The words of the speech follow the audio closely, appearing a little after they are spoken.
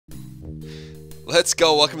Let's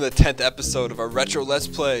go! Welcome to the 10th episode of our retro Let's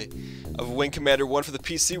Play of Wing Commander 1 for the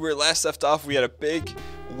PC. Where last left off, we had a big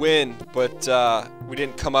win, but we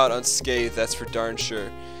didn't come out unscathed, that's for darn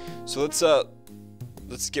sure. So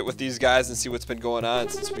let's get with these guys and see what's been going on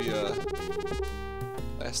since we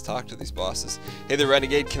last talked to these bosses. Hey there,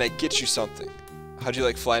 Renegade, can I get you something? How'd you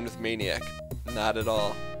like flying with Maniac? Not at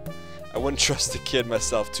all. I wouldn't trust the kid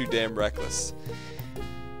myself, too damn reckless.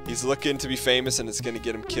 He's looking to be famous and it's gonna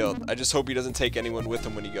get him killed. I just hope he doesn't take anyone with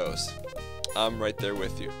him when he goes. I'm right there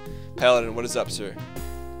with you. Paladin, what is up, sir?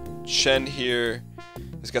 Chen here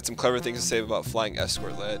has got some clever things to say about flying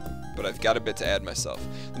escort, lad, but I've got a bit to add myself.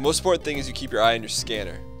 The most important thing is you keep your eye on your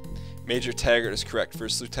scanner. Major Taggart is correct.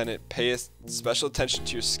 First Lieutenant, pay special attention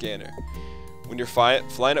to your scanner. When you're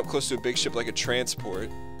flying up close to a big ship like a transport,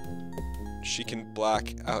 she can block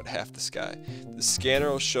out half the sky. The scanner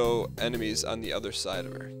will show enemies on the other side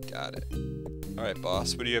of her. Got it. Alright,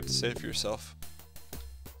 boss, what do you have to say for yourself?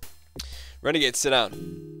 Renegade, sit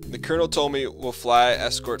down. The Colonel told me we'll fly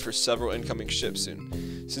escort for several incoming ships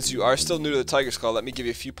soon. Since you are still new to the Tiger's Claw, let me give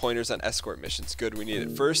you a few pointers on escort missions. Good, we need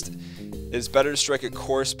it. First, it is better to strike a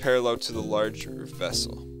course parallel to the larger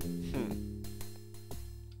vessel.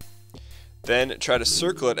 Then try to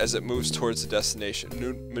circle it as it moves towards the destination.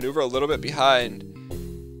 Maneuver a little bit behind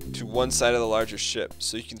to one side of the larger ship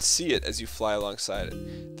so you can see it as you fly alongside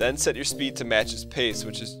it. Then set your speed to match its pace,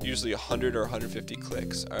 which is usually 100 or 150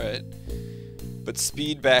 clicks. Alright? But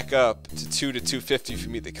speed back up to 2 to 250 if you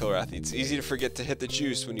meet the Kilrathi. It's easy to forget to hit the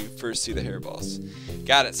juice when you first see the hairballs.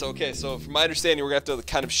 Got it. So okay, so from my understanding, we're gonna have to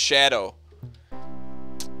kind of shadow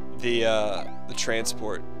the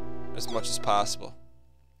transport as much as possible.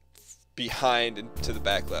 Behind and to the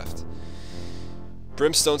back left.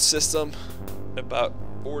 Brimstone system, about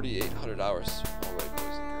 4,800 hours. Alright,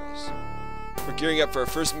 boys and girls. We're gearing up for our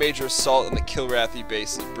first major assault on the Kilrathi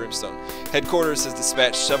base at Brimstone. Headquarters has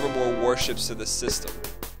dispatched several more warships to the system.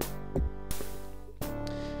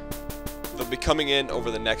 They'll be coming in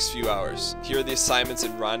over the next few hours. Here are the assignments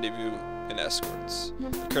and rendezvous and escorts.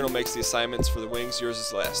 The Colonel makes the assignments for the wings, yours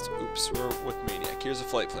is last. Oops, we're with Maniac. Here's a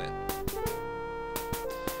flight plan.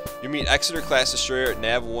 You meet Exeter class destroyer at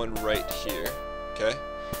Nav 1 right here, okay?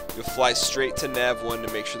 You'll fly straight to Nav 1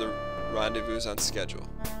 to make sure the rendezvous is on schedule.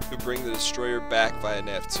 You'll bring the destroyer back via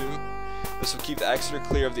Nav 2. This will keep the Exeter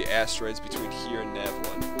clear of the asteroids between here and Nav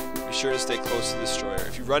 1. Be sure to stay close to the destroyer.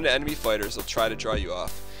 If you run to enemy fighters, they'll try to draw you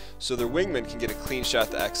off, so their wingmen can get a clean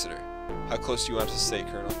shot to Exeter. How close do you want us to stay,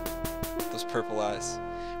 Colonel? Those purple eyes.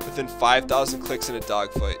 Within 5,000 clicks in a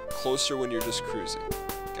dogfight. Closer when you're just cruising.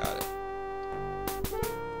 Got it.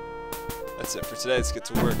 That's it for today. Let's get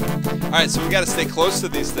to work. Alright, so we gotta stay close to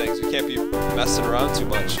these things. We can't be messing around too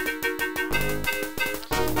much.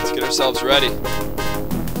 Let's get ourselves ready.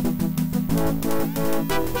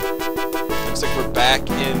 Looks like we're back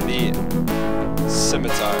in the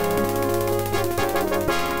scimitar.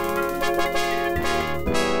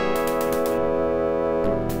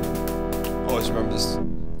 Always remember this,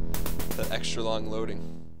 that extra long loading.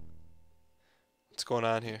 What's going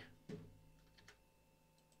on here?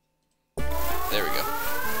 There we go.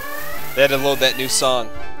 They had to load that new song.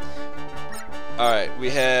 Alright, we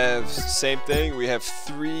have same thing. We have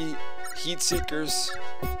 3 heat seekers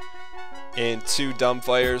and 2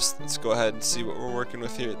 dumbfires. Let's go ahead and see what we're working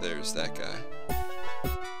with here. There's that guy.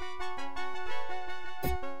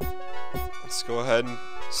 Let's go ahead and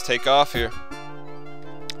let's take off here.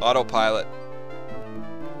 Autopilot.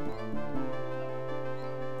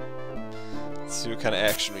 Let's see what kind of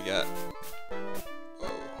action we got.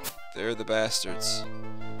 They're the bastards.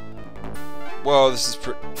 Whoa, this is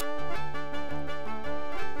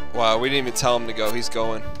wow, we didn't even tell him to go. He's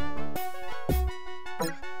going.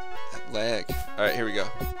 That lag. Alright, here we go.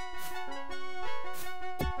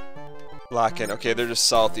 Lock in. Okay, they're just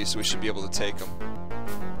salty, so we should be able to take them.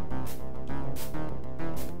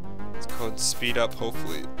 Let's go ahead and speed up.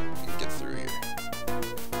 Hopefully, we can get through here.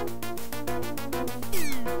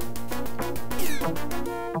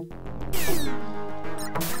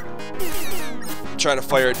 Trying to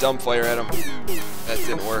fire a dumbfire at him. That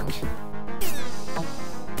didn't work.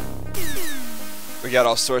 We got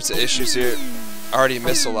all sorts of issues here. Already a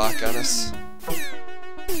missile lock on us.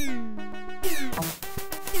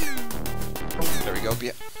 There we go. Oh,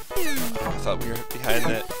 I thought we were behind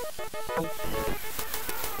that.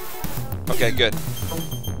 Okay, good.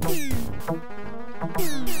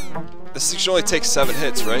 This should only take 7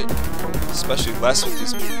 hits, right? Especially less with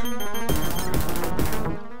these people.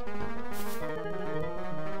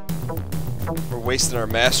 Wasting our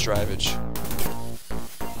mass drivage.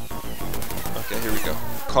 Okay, here we go.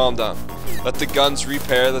 Calm down. Let the guns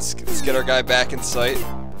repair. Let's get our guy back in sight.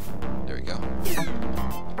 There we go.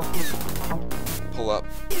 pull up.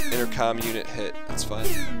 Intercom unit hit. That's fine.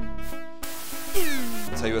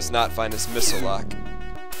 I'll tell you what's not fine is missile lock.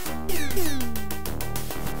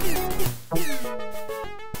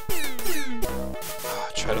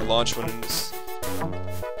 Try to launch one in this.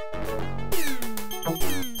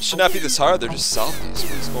 It should not be this hard, they're just southeast.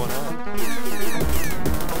 What is going on?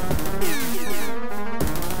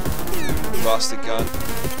 Lost a gun.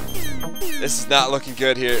 This is not looking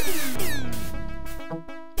good here.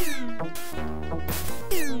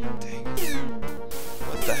 Dang.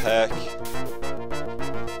 What the heck?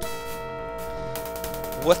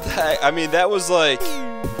 What the heck? I mean, that was like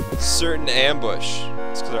certain ambush.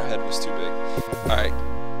 It's because our head was too big. Alright.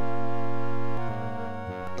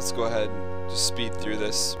 Let's go ahead and just speed through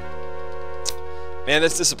this. Man,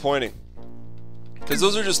 that's disappointing. Because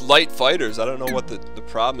those are just light fighters. I don't know what the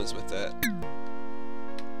problem is with that.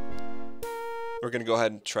 We're going to go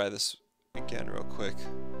ahead and try this again real quick.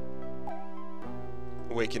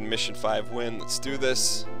 Awaken Mission 5 win. Let's do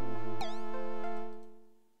this.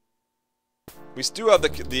 We do have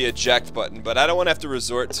the eject button, but I don't want to have to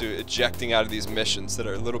resort to ejecting out of these missions that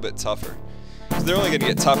are a little bit tougher. Because they're only going to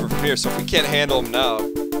get tougher from here, so if we can't handle them now,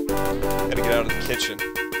 gotta get out of the kitchen.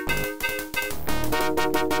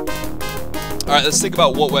 Alright, let's think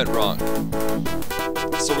about what went wrong.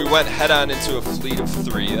 So we went head-on into a fleet of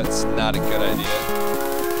 3. That's not a good idea.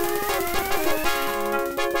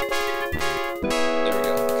 There we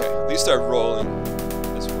go. Okay, at least our rolling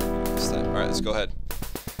is working this time. Alright, let's go ahead.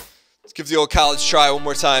 Let's give the old college try one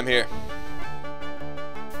more time here.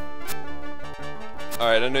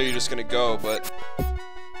 Alright, I know you're just gonna go, but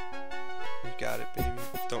you got it, baby.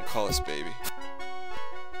 Don't call us baby.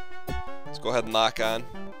 Let's go ahead and lock on.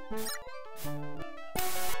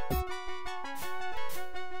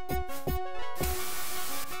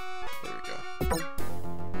 There we go.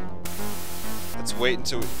 Let's wait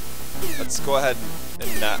until let's go ahead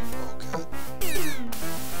and not. Oh god.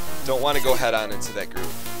 Don't want to go head on into that group.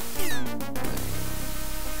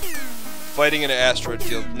 Fighting in an asteroid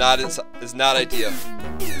field is not ideal.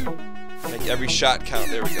 Make every shot count.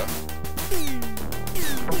 There we go.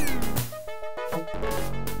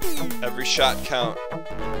 Every shot count.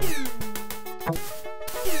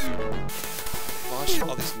 Launching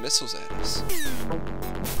all these missiles at us.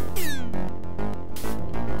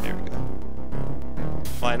 There we go.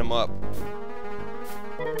 Line them up.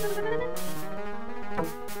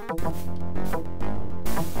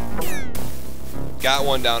 Got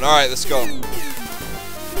one down. Alright, let's go.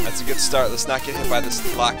 That's a good start. Let's not get hit by this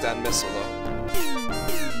lockdown missile, though.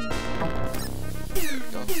 There we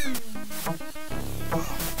go.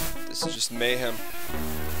 Oh, this is just mayhem.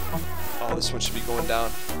 Oh, this one should be going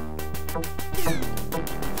down.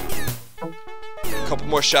 A couple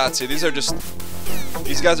more shots here. These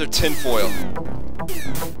guys are tinfoil.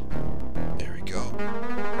 There we go.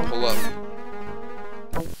 Pull up.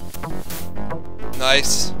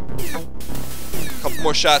 Nice. Couple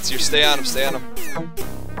more shots here. Stay on him. Stay on him.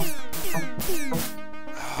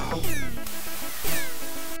 Oh.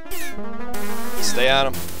 Stay on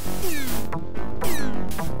him.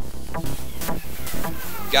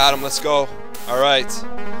 Got him. Let's go. All right.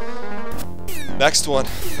 Next one.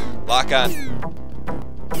 Lock on.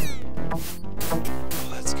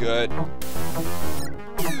 Oh, that's good.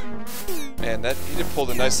 Man, he did pull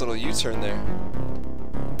a nice little U-turn there.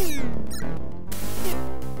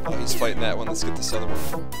 Oh, he's fighting that one. Let's get this other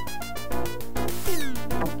one.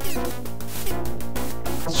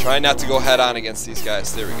 Let's try not to go head on against these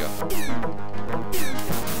guys. There we go.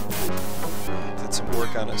 Did some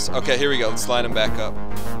work on us. Okay, here we go. Let's line them back up.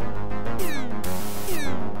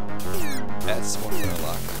 That's one we're gonna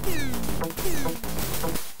lock.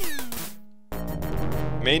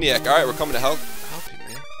 Maniac. Alright, we're coming to help you,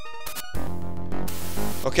 man.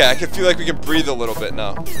 Okay, I can feel like we can breathe a little bit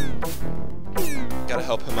now. Gotta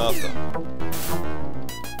help him out, though.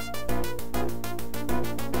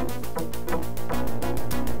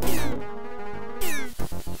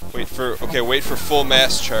 Wait for full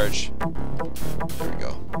mass charge. There we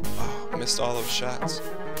go. Oh, missed all those shots.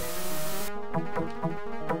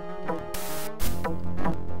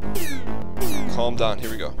 Calm down. Here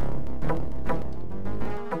we go.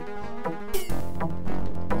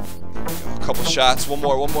 A couple shots. One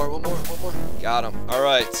more. Got him. All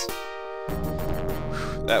right.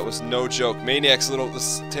 That was no joke. Maniac's a little.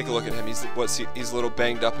 Let's take a look at him. He's a little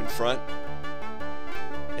banged up in front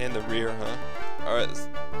and the rear, huh? All right.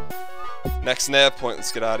 Next nav point.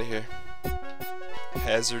 Let's get out of here.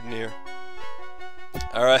 Hazard near.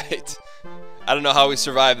 All right. I don't know how we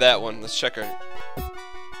survived that one. Let's check our.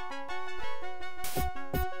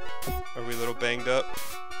 Are we a little banged up?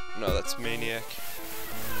 No, that's Maniac.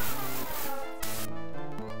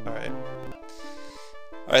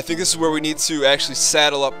 I think this is where we need to actually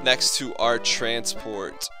saddle up next to our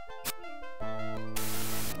transport.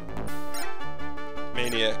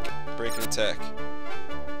 Maniac, break and attack.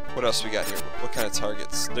 What else we got here? What kind of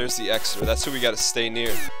targets? There's the Exeter. That's who we got to stay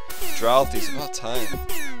near. Draw out these. About time.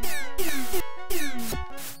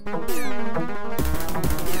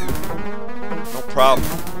 No problem.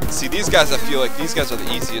 See, these guys, I feel like these guys are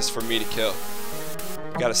the easiest for me to kill.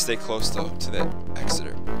 Got to stay close, though, to that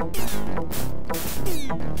Exeter.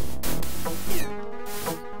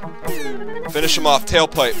 Finish him off.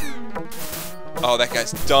 Tailpipe. Oh, that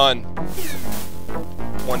guy's done.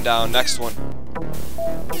 One down. Next one.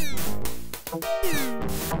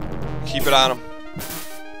 Keep it on him.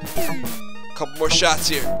 Couple more shots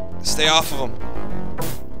here. Stay off of him.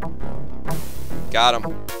 Got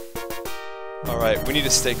him. Alright, we need to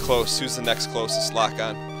stay close. Who's the next closest? Lock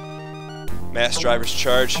on. Mass driver's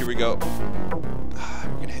charge. Here we go.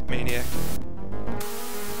 We're gonna hit Maniac.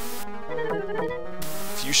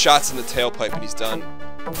 A few shots in the tailpipe and he's done.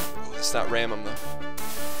 Oh, let's not ram him though.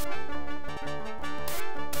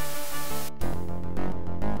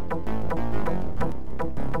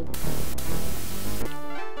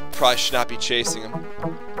 Probably should not be chasing him.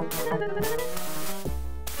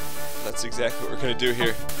 That's exactly what we're gonna do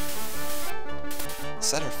here.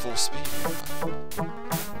 Set our full speed.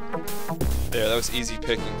 There, that was easy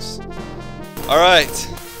pickings. Alright,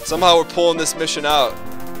 somehow we're pulling this mission out.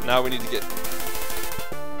 Now we need to get...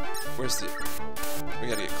 Where's the... We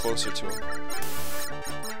gotta get closer to him.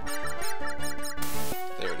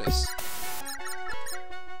 There it is.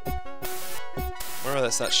 Wonder why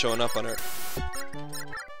that's not showing up on our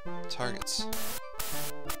targets.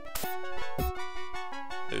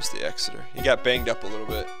 There's the Exeter. He got banged up a little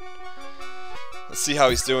bit. Let's see how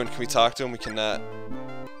he's doing. Can we talk to him? We cannot.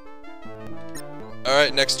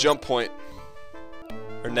 Alright, next jump point.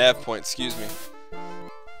 Or nav point, excuse me.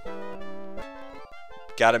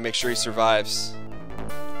 Gotta make sure he survives.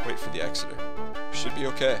 Wait for the Exeter. Should be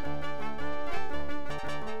okay.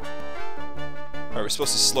 Alright, we're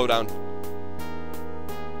supposed to slow down.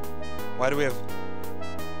 Why do we have...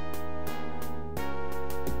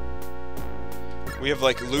 We have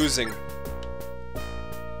like losing.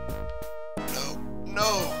 No,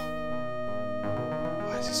 no.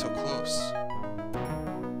 Why is he so close?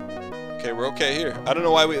 Okay, we're okay here. I don't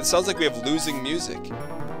know why it sounds like we have losing music.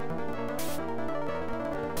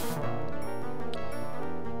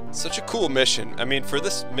 Such a cool mission. I mean, for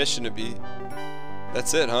this mission to be,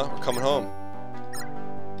 that's it, huh? We're coming home.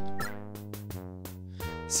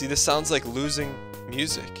 See, this sounds like losing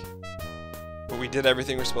music. But we did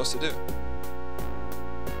everything we're supposed to do.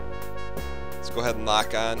 Let's go ahead and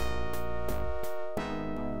lock on.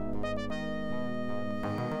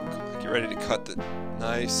 Get ready to cut the...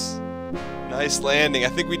 Nice. Nice landing. I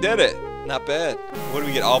think we did it. Not bad. What do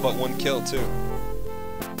we get? All but one kill, too.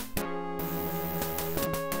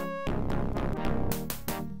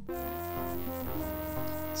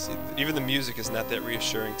 See, even the music is not that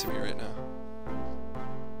reassuring to me right now.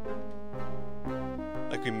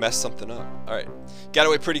 Like we messed something up. Alright. Got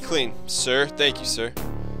away pretty clean. Sir, thank you, sir.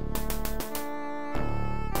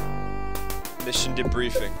 Mission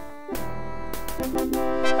debriefing.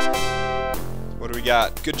 What do we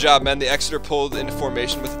got? Good job, men. The Exeter pulled into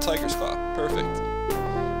formation with the Tiger's Claw. Perfect.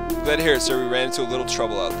 Glad to hear it, sir. We ran into a little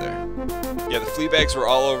trouble out there. Yeah, the flea bags were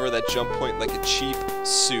all over that jump point like a cheap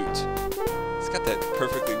suit. It's got that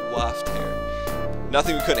perfectly waft hair.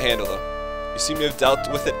 Nothing we couldn't handle, though. You seem to have dealt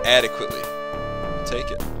with it adequately. We'll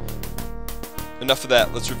take it. Enough of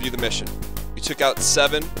that. Let's review the mission. We took out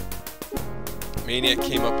 7. Maniac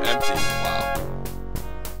came up empty. Wow.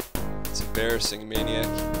 It's embarrassing,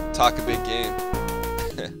 Maniac. Talk a big game.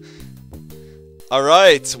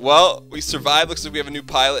 Alright, well, we survived. Looks like we have a new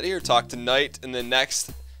pilot here. Talk tonight in the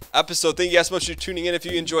next episode. Thank you guys so much for tuning in. If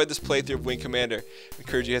you enjoyed this playthrough of Wing Commander, I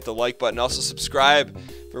encourage you to hit the like button. Also, subscribe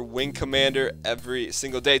for Wing Commander every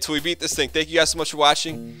single day till we beat this thing. Thank you guys so much for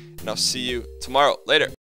watching, and I'll see you tomorrow. Later.